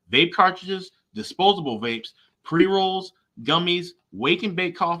 including vape cartridges, disposable vapes, pre-rolls, gummies, wake and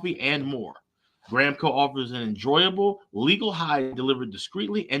bake coffee, and more. Gramco offers an enjoyable, legal high delivered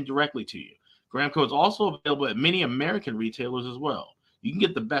discreetly and directly to you. Gramco is also available at many American retailers as well. You can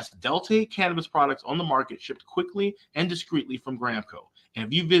get the best Delta-8 cannabis products on the market shipped quickly and discreetly from Gramco. And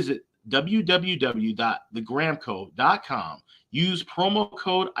if you visit www.thegramco.com, use promo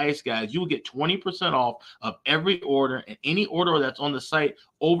code ICEGUYS, you will get 20% off of every order, and any order that's on the site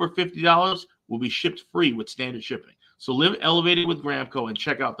over $50 will be shipped free with standard shipping. So live elevated with Gramco and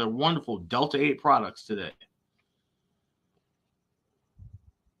check out their wonderful Delta-8 products today.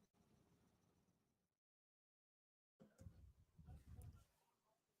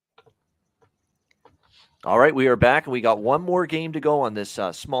 All right, we are back, and we got one more game to go on this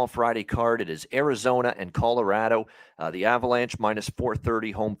small Friday card. It is Arizona and Colorado. The Avalanche minus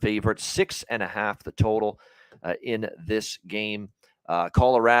 430 home favorite, 6.5 the total in this game.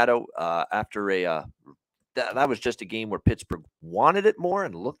 Colorado, after that was just a game where Pittsburgh wanted it more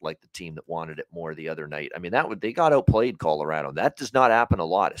and looked like the team that wanted it more the other night. I mean, they got outplayed Colorado. That does not happen a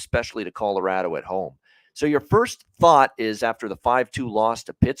lot, especially to Colorado at home. So your first thought is after the 5-2 loss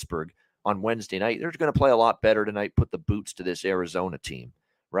to Pittsburgh on Wednesday night, they're going to play a lot better tonight, put the boots to this Arizona team,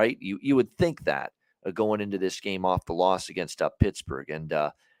 right? You would think that going into this game off the loss against Pittsburgh. And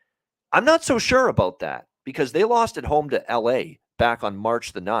I'm not so sure about that because they lost at home to LA back on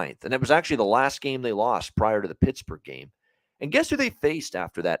March the 9th. And it was actually the last game they lost prior to the Pittsburgh game. And guess who they faced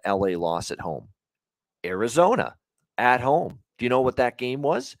after that LA loss at home? Arizona at home. Do you know what that game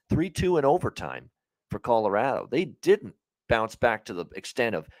was? 3-2 in overtime for Colorado. They didn't bounce back to the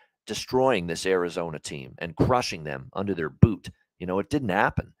extent of destroying this Arizona team and crushing them under their boot. It didn't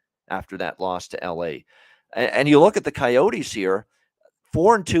happen after that loss to LA. And you look at the Coyotes here,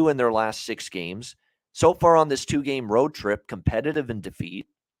 4-2 in their last 6 games. So far on this 2-game road trip, competitive in defeat.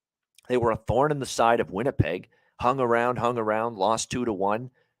 They were a thorn in the side of Winnipeg, hung around, lost 2-1,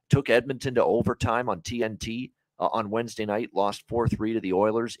 took Edmonton to overtime on TNT on Wednesday night, lost 4-3 to the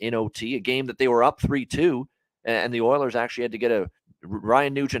Oilers in OT, a game that they were up 3-2, and the Oilers actually had to get a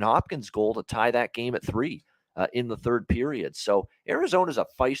Ryan Nugent-Hopkins goal to tie that game at 3 in the third period. So Arizona's a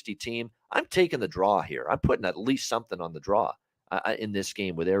feisty team. I'm taking the draw here. I'm putting at least something on the draw in this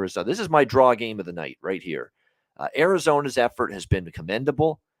game with Arizona. This is my draw game of the night right here. Arizona's effort has been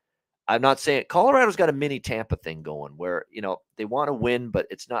commendable. I'm not saying Colorado's got a mini Tampa thing going where, they want to win, but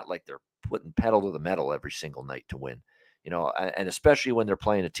it's not like they're putting pedal to the metal every single night to win. And especially when they're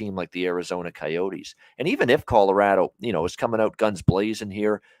playing a team like the Arizona Coyotes. And even if Colorado, is coming out guns blazing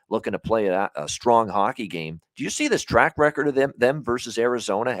here, looking to play a strong hockey game, do you see this track record of them versus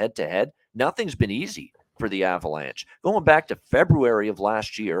Arizona head to head? Nothing's been easy for the Avalanche. Going back to February of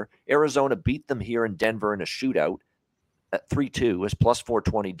last year, Arizona beat them here in Denver in a shootout at 3-2 as plus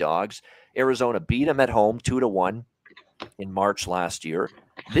 420 dogs. Arizona beat them at home 2-1 in March last year.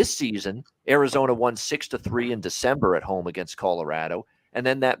 This season, Arizona won 6-3 in December at home against Colorado. And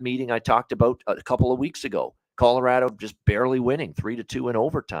then that meeting I talked about a couple of weeks ago, Colorado just barely winning 3-2 in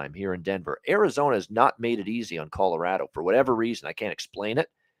overtime here in Denver. Arizona has not made it easy on Colorado for whatever reason. I can't explain it.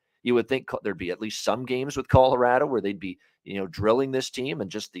 You would think there'd be at least some games with Colorado where they'd be, drilling this team and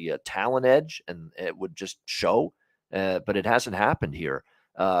just the talent edge, and it would just show. But it hasn't happened here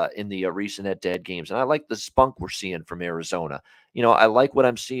in the recent head-to-head games. And I like the spunk we're seeing from Arizona. I like what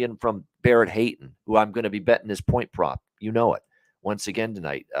I'm seeing from Barrett Hayton, who I'm going to be betting his point prop. You know it. Once again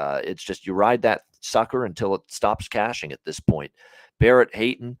tonight. It's just you ride that sucker until it stops cashing at this point. Barrett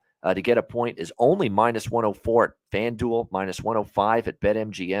Hayton to get a point is only -104 at FanDuel, -105 at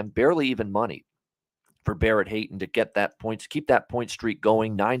BetMGM, barely even money for Barrett Hayton to get that point, to keep that point streak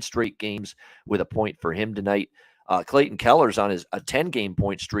going. 9 straight games with a point for him tonight. Clayton Keller's on a 10-game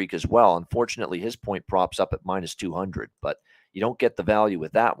point streak as well. Unfortunately, his point prop's up at -200, but you don't get the value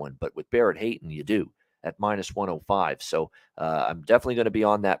with that one. But with Barrett Hayton, you do at -105. So I'm definitely going to be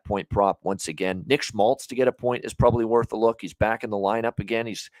on that point prop once again. Nick Schmaltz to get a point is probably worth a look. He's back in the lineup again.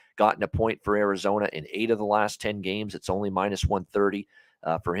 He's gotten a point for Arizona in 8 of the last 10 games. It's only -130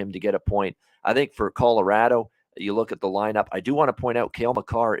 for him to get a point. I think for Colorado, you look at the lineup. I do want to point out Cale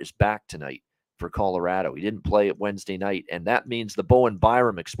Makar is back tonight for Colorado. He didn't play it Wednesday night, and that means the Bowen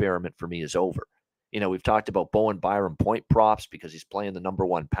Byram experiment for me is over. We've talked about Bowen Byram point props because he's playing the number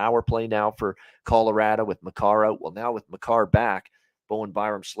 1 power play now for Colorado with Makar out. Well, now with Makar back, Bowen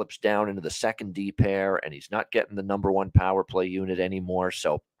Byram slips down into the second D pair, and he's not getting the number 1 power play unit anymore.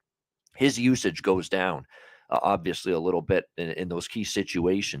 So his usage goes down, obviously, a little bit in those key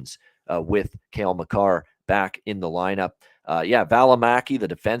situations with Cale Makar back in the lineup. Valimaki, the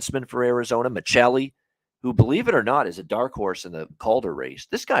defenseman for Arizona, Michelli, who, believe it or not, is a dark horse in the Calder race.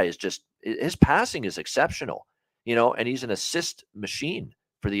 This guy is his passing is exceptional, and he's an assist machine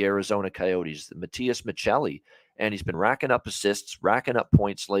for the Arizona Coyotes, Matias Michelli, and he's been racking up assists, racking up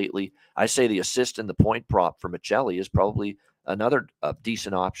points lately. I say the assist and the point prop for Michelli is probably another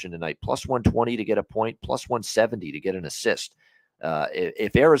decent option tonight. +120 to get a point, +170 to get an assist.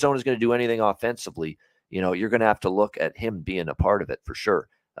 If Arizona is going to do anything offensively, you're going to have to look at him being a part of it for sure.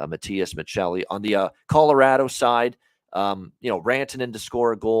 Matias Michelli. On the Colorado side, Rantanen to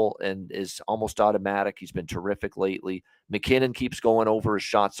score a goal and is almost automatic. He's been terrific lately. McKinnon keeps going over his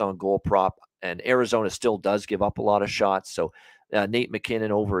shots on goal prop, and Arizona still does give up a lot of shots. So Nate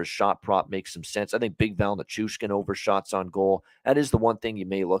McKinnon over his shot prop makes some sense. I think Big Val Nichushkin over shots on goal. That is the one thing you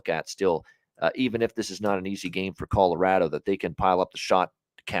may look at still, even if this is not an easy game for Colorado, that they can pile up the shot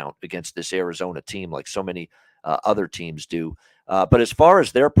count against this Arizona team like so many other teams do. But as far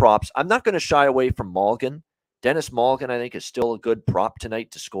as their props, I'm not going to shy away from Malgin. Dennis Malgin, I think, is still a good prop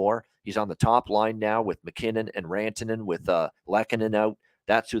tonight to score. He's on the top line now with McKinnon and Rantanen, with Lehkonen out.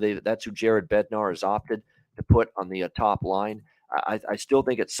 That's who Jared Bednar has opted to put on the top line. I still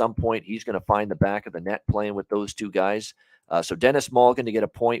think at some point he's going to find the back of the net playing with those two guys. So Dennis Malgin to get a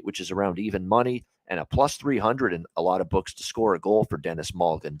point, which is around even money, and a +300 in a lot of books to score a goal for Dennis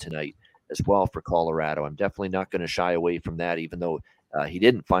Malgin tonight as well for Colorado. I'm definitely not going to shy away from that, even though he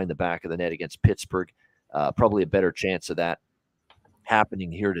didn't find the back of the net against Pittsburgh. Probably a better chance of that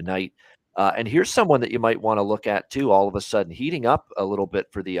happening here tonight. And here's someone that you might want to look at too, all of a sudden heating up a little bit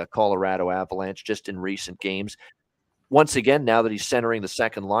for the Colorado Avalanche just in recent games. Once again, now that he's centering the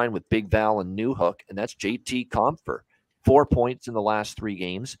second line with Big Val and Newhook, and that's JT Compher. 4 points in the last 3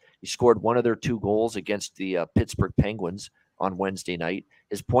 games. He scored one of their 2 goals against the Pittsburgh Penguins on Wednesday night.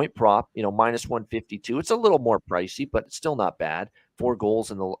 His point prop, -152. It's a little more pricey, but it's still not bad. 4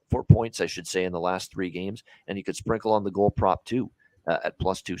 points, I should say, in the last 3 games, and you could sprinkle on the goal prop too at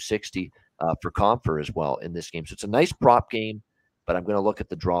 +260 for Compher as well in this game. So it's a nice prop game, but I'm going to look at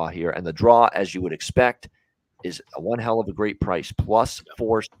the draw here, and the draw, as you would expect, is one hell of a great price,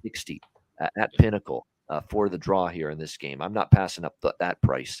 +460 at Pinnacle for the draw here in this game. I'm not passing up that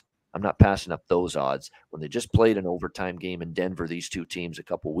price. I'm not passing up those odds. When they just played an overtime game in Denver, these two teams a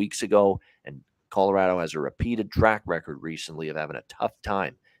couple weeks ago, and Colorado has a repeated track record recently of having a tough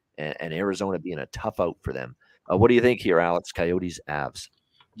time, and Arizona being a tough out for them. What do you think here, Alex? Coyotes, Avs.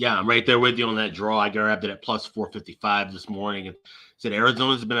 Yeah, I'm right there with you on that draw. I grabbed it at +455 this morning and said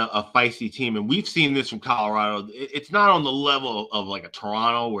Arizona's been a feisty team, and we've seen this from Colorado. It's not on the level of like a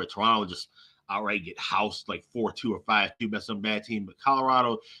Toronto, where Toronto just outright get housed like 4-2 or 5-2 by some bad team. But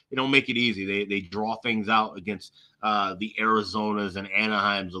Colorado, they don't make it easy. They draw things out against the Arizonas and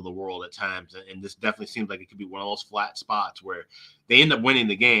Anaheims of the world at times. And this definitely seems like it could be one of those flat spots where they end up winning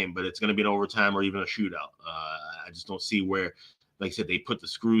the game, but it's going to be an overtime or even a shootout. I just don't see where, like I said, they put the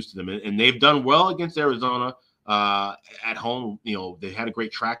screws to them. And they've done well against Arizona at home. They had a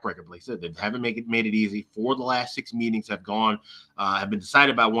great track record. Like I said, they haven't made it easy. 4 of the last 6 meetings have been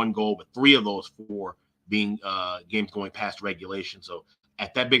decided by 1 goal, but 3 of those 4 being games going past regulation. So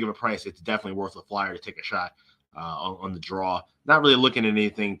at that big of a price, it's definitely worth a flyer to take a shot on the draw. Not really looking at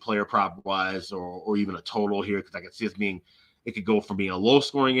anything player prop wise or even a total here, because I can see us being it could go from being a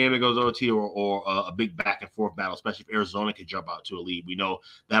low-scoring game that goes OT or a big back-and-forth battle, especially if Arizona could jump out to a lead. We know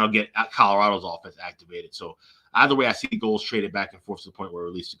that'll get Colorado's offense activated. So either way, I see goals traded back and forth to the point where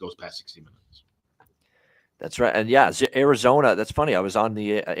at least it goes past 60 minutes. That's right. And yeah, Arizona, that's funny. I was on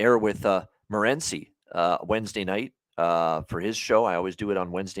the air with Morency Wednesday night for his show. I always do it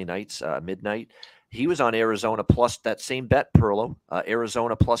on Wednesday nights, midnight. He was on Arizona plus that same bet, Perlo,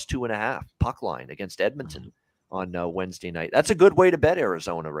 Arizona plus 2.5 puck line against Edmonton on Wednesday night. That's a good way to bet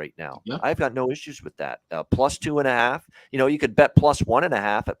Arizona right now. Yeah. I've got no issues with that. Plus 2.5. You could bet plus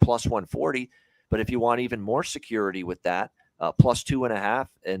 1.5 at plus 140. But if you want even more security with that, plus 2.5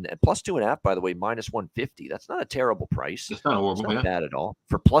 and plus 2.5, by the way, minus 150. That's not a terrible price. It's not horrible. It's not bad at all.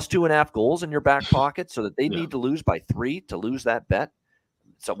 For plus 2.5 goals in your back pocket so that they need to lose by 3 to lose that bet.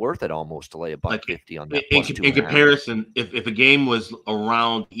 It's worth it almost to lay $1.50 on that. In comparison, if a game was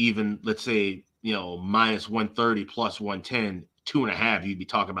around even, let's say, minus 130 plus 110, 2.5, you'd be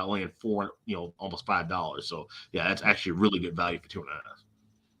talking about laying almost $5. So yeah, that's actually really good value for 2.5.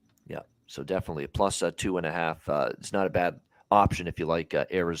 Yeah, so definitely a plus 2.5. It's not a bad option if you like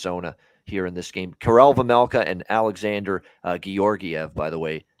Arizona here in this game. Karel Vejmelka and Alexander Georgiev, by the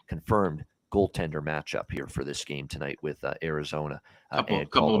way, confirmed goaltender matchup here for this game tonight with Arizona.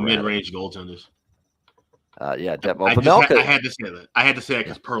 Couple of mid-range goaltenders. Yeah, I had to say that. I had to say that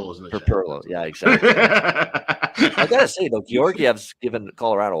because Perlo's in the chat. Perlo, yeah, exactly. I gotta say though, Georgiev's given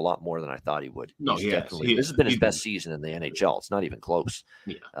Colorado a lot more than I thought he would. No, this has been his best season in the NHL. It's not even close.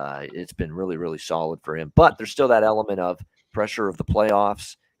 Yeah. It's been really, really solid for him. But there's still that element of pressure of the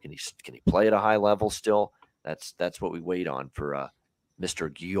playoffs. Can he play at a high level still? That's what we wait on for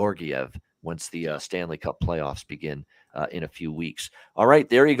Mr. Georgiev once the Stanley Cup playoffs begin in a few weeks. All right,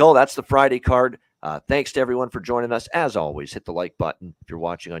 there you go. That's the Friday card. Thanks to everyone for joining us. As always, hit the like button if you're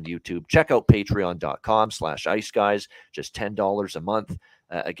watching on YouTube. Check out patreon.com/iceguys. Just $10 a month.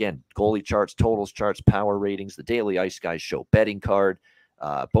 Again, goalie charts, totals charts, power ratings, the daily Ice Guys show betting card,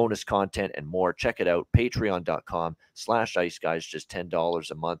 bonus content, and more. Check it out. Patreon.com/iceguys. Just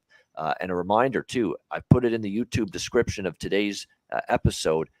 $10 a month. And a reminder, too, I put it in the YouTube description of today's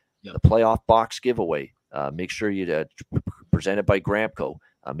episode, the playoff box giveaway. Make sure you presented by Gramco.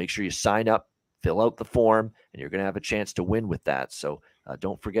 Make sure you sign up. Fill out the form, and you're going to have a chance to win with that. So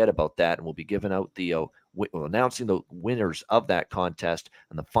don't forget about that. And we'll be giving out announcing the winners of that contest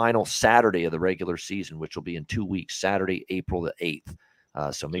on the final Saturday of the regular season, which will be in 2 weeks, Saturday, April the 8th.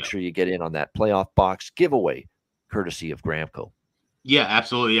 So make sure you get in on that playoff box giveaway, courtesy of Gramco. Yeah,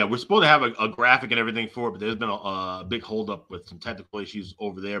 absolutely. Yeah, we're supposed to have a graphic and everything for it, but there's been a big holdup with some technical issues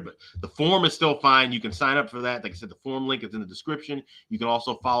over there. But the form is still fine. You can sign up for that. Like I said, the form link is in the description. You can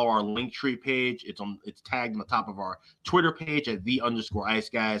also follow our Linktree page. It's tagged on the top of our Twitter page at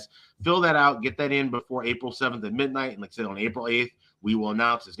 @the_IceGuys. Fill that out. Get that in before April 7th at midnight. And like I said, on April 8th, we will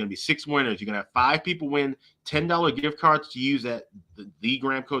announce there's going to be 6 winners. You're going to have 5 people win $10 gift cards to use at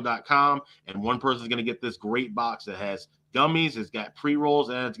thegramco.com, and one person is going to get this great box that has gummies, it's got pre-rolls,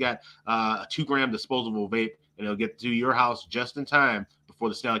 and it's got a 2-gram disposable vape, and it'll get to your house just in time before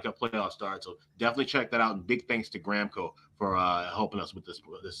the Stanley Cup playoffs start. So definitely check that out, and big thanks to Gramco for helping us with this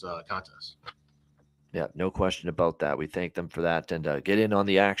contest. Yeah, no question about that. We thank them for that. And get in on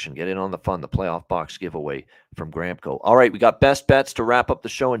the action, get in on the fun, the playoff box giveaway from Gramco. All right, we got best bets to wrap up the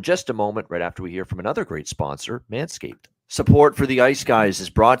show in just a moment, right after we hear from another great sponsor, Manscaped. Support for the Ice Guys is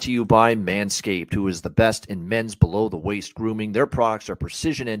brought to you by Manscaped, who is the best in men's below-the-waist grooming. Their products are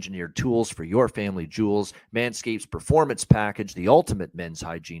precision-engineered tools for your family jewels. Manscaped's Performance Package, the ultimate men's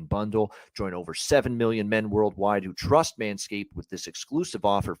hygiene bundle. Join over 7 million men worldwide who trust Manscaped with this exclusive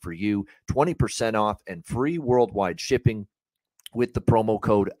offer for you, 20% off and free worldwide shipping with the promo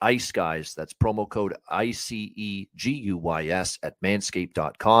code ICEGUYS. That's promo code ICEGUYS at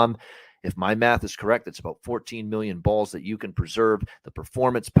manscaped.com. If my math is correct, it's about 14 million balls that you can preserve. The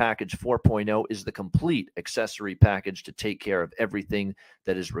Performance Package 4.0 is the complete accessory package to take care of everything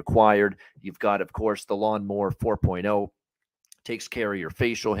that is required. You've got, of course, the Lawnmower 4.0. Takes care of your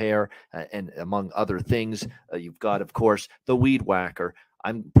facial hair and among other things. You've got, of course, the Weed Whacker.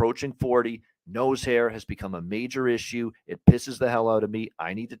 I'm approaching 40. Nose hair has become a major issue. It pisses the hell out of me.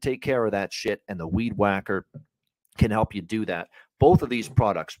 I need to take care of that shit, and the Weed Whacker can help you do that. Both of these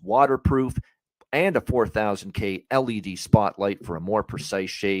products, waterproof and a 4000K LED spotlight for a more precise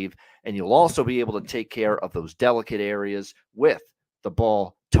shave. And you'll also be able to take care of those delicate areas with the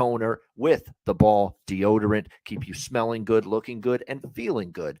ball toner, with the ball deodorant, keep you smelling good, looking good, and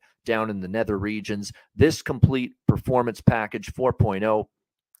feeling good down in the nether regions. This complete Performance Package 4.0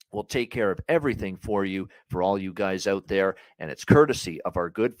 will take care of everything for you, for all you guys out there. And it's courtesy of our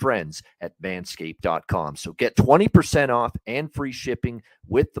good friends at manscaped.com. So get 20% off and free shipping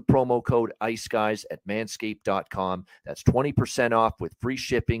with the promo code IceGuys at manscaped.com. That's 20% off with free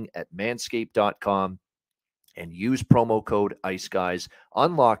shipping at manscaped.com. And use promo code IceGuys.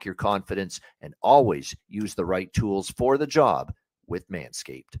 Unlock your confidence and always use the right tools for the job with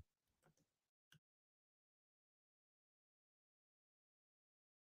Manscaped.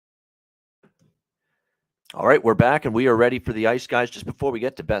 All right, we're back and we are ready for the Ice Guys. Just before we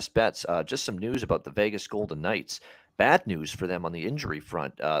get to best bets, just some news about the Vegas Golden Knights. Bad news for them on the injury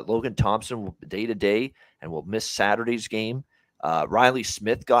front. Logan Thompson will day-to-day and will miss Saturday's game. Riley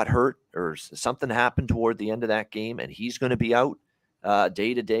Smith got hurt or something happened toward the end of that game, and he's going to be out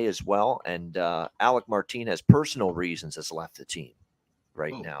day-to-day as well. And Alec Martinez, personal reasons, has left the team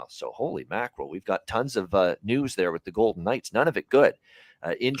right now. So holy mackerel, we've got tons of news there with the Golden Knights. None of it good.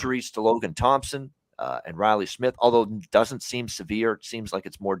 Injuries to Logan Thompson and Riley Smith, although it doesn't seem severe. It seems like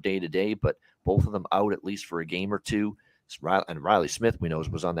it's more day-to-day, but both of them out at least for a game or two. And Riley Smith, we know,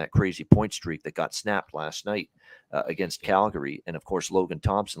 was on that crazy point streak that got snapped last night against Calgary. And, of course, Logan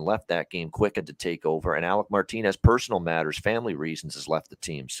Thompson left that game quick to take over. And Alec Martinez, personal matters, family reasons, has left the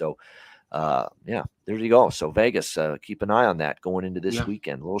team. So, there you go. So, Vegas, keep an eye on that going into this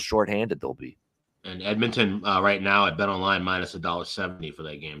weekend. A little shorthanded they'll be. And Edmonton right now at BetOnline minus $1.70 for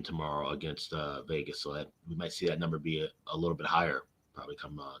that game tomorrow against Vegas. So that we might see that number be a little bit higher probably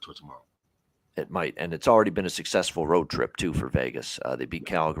come towards tomorrow. It might, and it's already been a successful road trip, too, for Vegas. They beat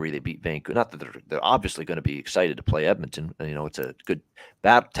Calgary. They beat Vancouver. Not that they're obviously going to be excited to play Edmonton. You know, it's a good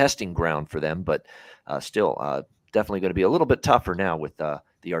testing ground for them, but still definitely going to be a little bit tougher now with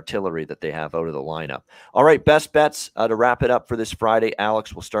the artillery that they have out of the lineup. All right, best bets to wrap it up for this Friday.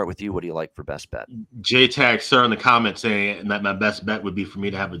 Alex, we'll start with you. What do you like for best bet? JTag, sir, in the comments saying that my best bet would be for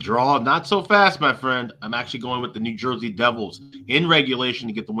me to have a draw. Not so fast, my friend. I'm actually going with the New Jersey Devils in regulation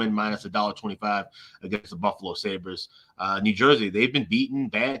to get the win minus $1.25 against the Buffalo Sabres. New Jersey, they've been beating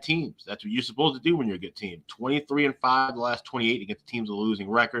bad teams. That's what you're supposed to do when you're a good team. 23-5 the last 28 against teams with a losing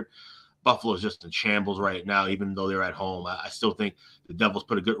record. Buffalo's just in shambles right now, even though they're at home. I still think the Devils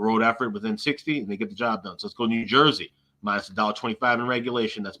put a good road effort within 60, and they get the job done. So let's go New Jersey, minus $1.25 in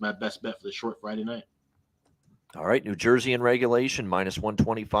regulation. That's my best bet for the short Friday night. All right, New Jersey in regulation, minus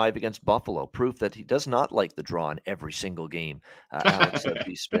 125 against Buffalo. Proof that he does not like the draw in every single game. Alex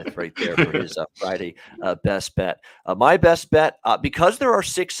B. Smith right there for his Friday best bet. My best bet, because there are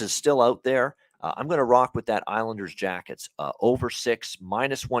sixes still out there, I'm going to rock with that Islanders Jackets. Over 6,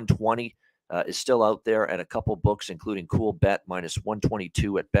 minus 120 is still out there at a couple books, including Cool Bet, minus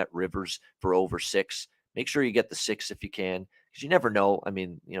 122 at Bet Rivers for over 6. Make sure you get the 6 if you can, because you never know. I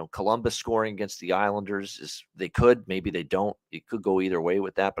mean, you know, Columbus scoring against the Islanders they could, maybe they don't. It could go either way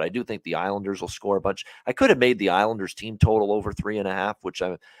with that, but I do think the Islanders will score a bunch. I could have made the Islanders team total over 3.5, which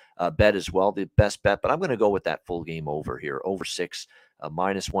I bet as well, the best bet, but I'm going to go with that full game over here, over 6.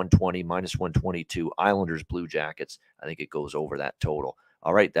 Minus 120, minus 122, Islanders, Blue Jackets. I think it goes over that total.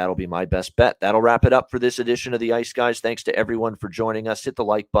 All right, that'll be my best bet. That'll wrap it up for this edition of the Ice Guys. Thanks to everyone for joining us. Hit the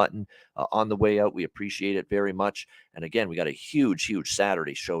like button on the way out. We appreciate it very much. And again, we got a huge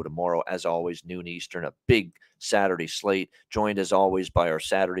Saturday show tomorrow, as always, noon Eastern, a big Saturday slate, joined as always by our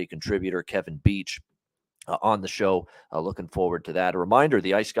Saturday contributor, Kevin Beach, on the show. Looking forward to that. A reminder,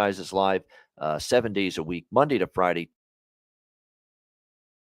 the Ice Guys is live 7 days a week, Monday to Friday.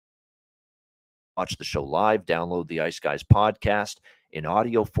 Watch the show live. Download the Ice Guys podcast in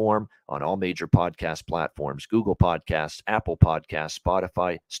audio form on all major podcast platforms: Google Podcasts, Apple Podcasts,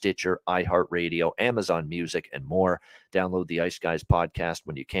 Spotify, Stitcher, iHeartRadio, Amazon Music, and more. Download the Ice Guys podcast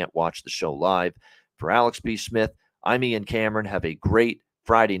when you can't watch the show live. For Alex B. Smith, I'm Ian Cameron. Have a great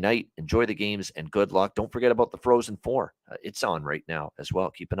Friday night. Enjoy the games and good luck. Don't forget about the Frozen Four. It's on right now as well.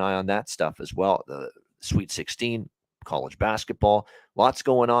 Keep an eye on that stuff as well. The Sweet 16, college basketball, lots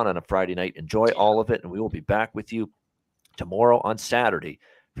going on a Friday night. Enjoy all of it, and we will be back with you tomorrow on Saturday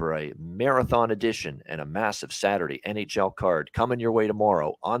for a marathon edition and a massive Saturday NHL card coming your way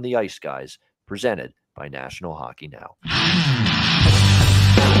tomorrow on the Ice Guys, presented by National Hockey Now.